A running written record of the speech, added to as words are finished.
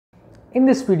In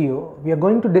this video, we are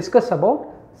going to discuss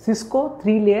about Cisco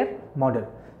 3-layer model.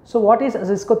 So what is a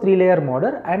Cisco 3-layer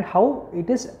model and how it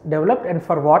is developed and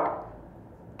for what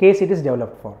case it is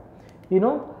developed for. In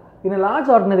a large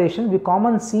organization, we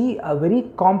commonly see a very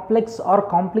complex or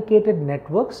complicated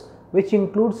networks which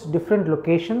includes different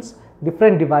locations,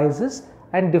 different devices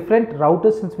and different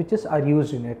routers and switches are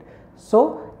used in it.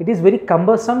 So it is very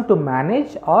cumbersome to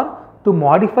manage or to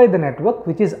modify the network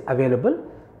which is available,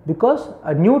 because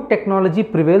a new technology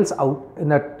prevails out in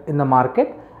the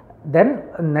market. Then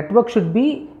a network should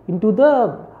be into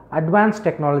the advanced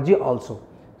technology also.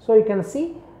 So you can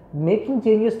see making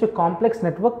changes to complex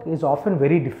network is often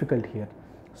very difficult here.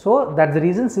 So that's the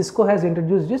reason Cisco has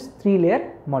introduced this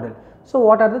 3-layer model. So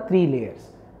what are the 3 layers?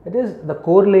 It is the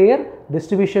core layer,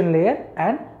 distribution layer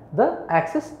and the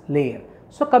access layer.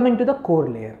 So coming to the core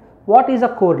layer, what is a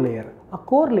core layer? A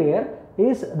core layer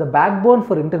is the backbone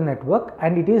for internet network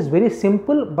and it is very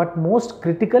simple but most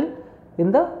critical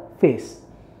in the phase.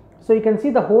 So you can see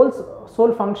the whole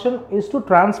sole function is to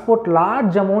transport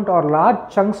large amount or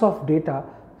large chunks of data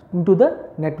into the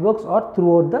networks or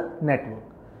throughout the network.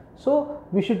 So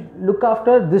we should look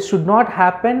after this should not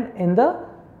happen in the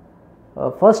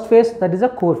first phase, that is a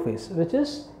core phase, which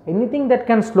is anything that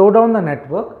can slow down the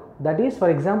network. That is, for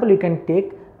example, you can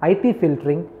take IP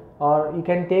filtering or you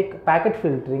can take packet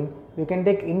filtering, you can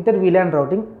take inter-VLAN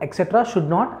routing, etc. should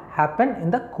not happen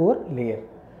in the core layer,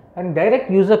 and direct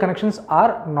user connections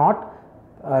are not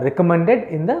recommended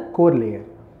in the core layer.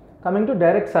 Coming to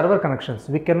direct server connections,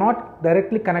 we cannot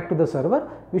directly connect to the server,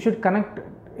 we should connect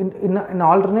in an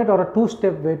alternate or a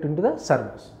 2-step way into the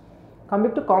servers.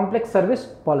 Coming to complex service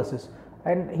policies,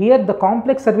 and here the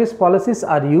complex service policies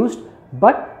are used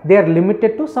but they are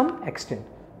limited to some extent.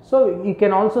 So you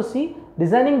can also see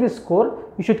designing this core,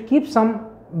 you should keep some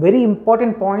very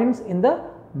important points in the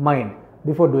mind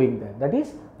before doing that. That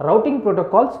is, routing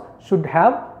protocols should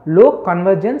have low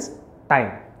convergence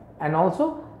time, and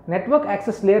also network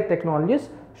access layer technologies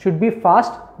should be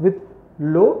fast with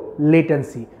low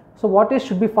latency. So what is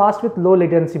should be fast with low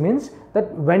latency means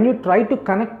that when you try to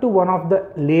connect to one of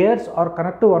the layers or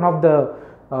connect to one of the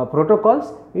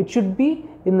protocols, it should be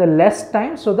in the less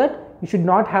time so that you should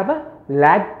not have a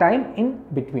lag time in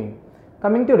between.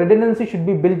 Coming to redundancy should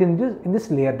be built in this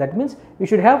layer. That means you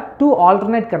should have 2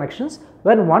 alternate connections.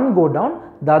 When one go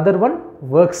down, the other one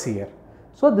works here.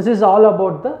 So this is all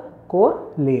about the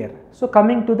core layer. So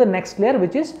coming to the next layer,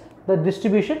 which is the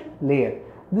distribution layer.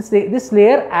 This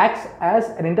layer acts as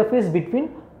an interface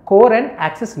between core and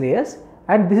access layers,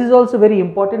 and this is also very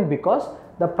important because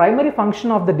the primary function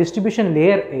of the distribution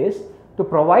layer is to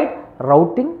provide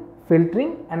routing,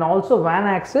 filtering and also WAN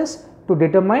access to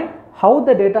determine how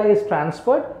the data is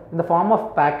transferred in the form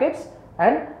of packets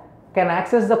and can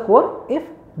access the core if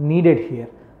needed here.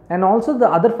 And also the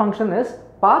other function is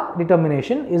path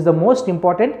determination is the most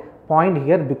important point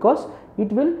here, because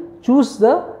it will choose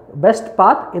the best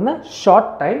path in a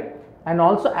short time, and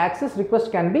also access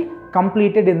request can be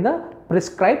completed in the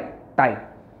prescribed time.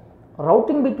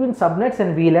 Routing between subnets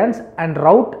and VLANs and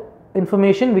route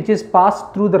information which is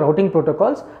passed through the routing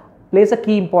protocols plays a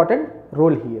key important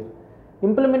role here.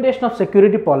 Implementation of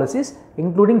security policies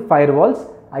including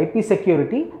firewalls, IP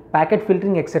security, packet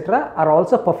filtering, etc. are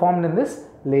also performed in this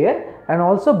layer, and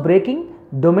also breaking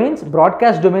domains,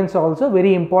 broadcast domains are also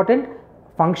very important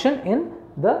function in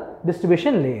the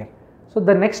distribution layer. So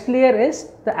the next layer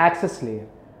is the access layer.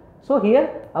 So here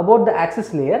about the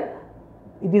access layer,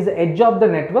 it is the edge of the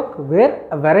network where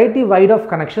a variety wide of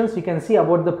connections you can see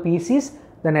about the PCs,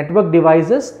 the network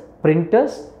devices,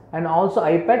 printers and also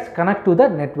iPads connect to the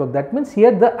network. That means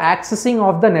here the accessing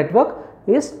of the network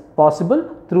is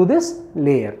possible through this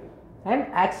layer. And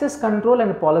access control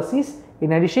and policies,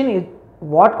 in addition, is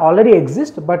what already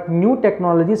exists, but new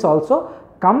technologies also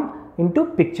come into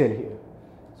picture here.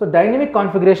 So dynamic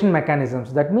configuration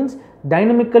mechanisms, that means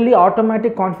dynamically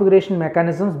automatic configuration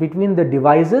mechanisms between the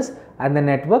devices and the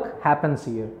network happens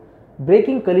here.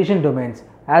 Breaking collision domains,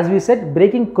 as we said,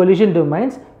 breaking collision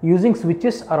domains using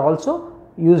switches are also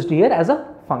used here as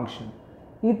a function.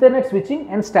 Ethernet switching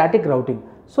and static routing.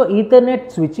 So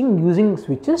Ethernet switching using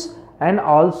switches and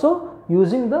also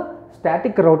using the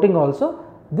static routing also.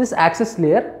 This access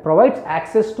layer provides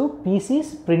access to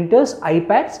PCs, printers,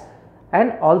 iPads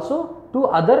and also to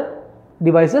other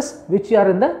devices which are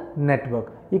in the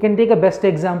network. You can take a best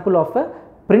example of a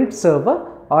print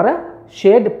server or a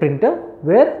shared printer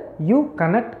where you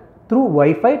connect through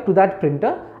Wi-Fi to that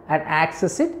printer and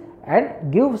access it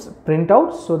and gives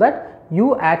printouts so that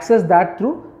you access that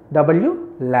through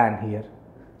WLAN here.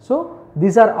 So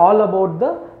these are all about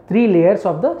the 3 layers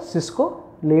of the Cisco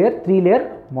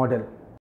 3-layer model.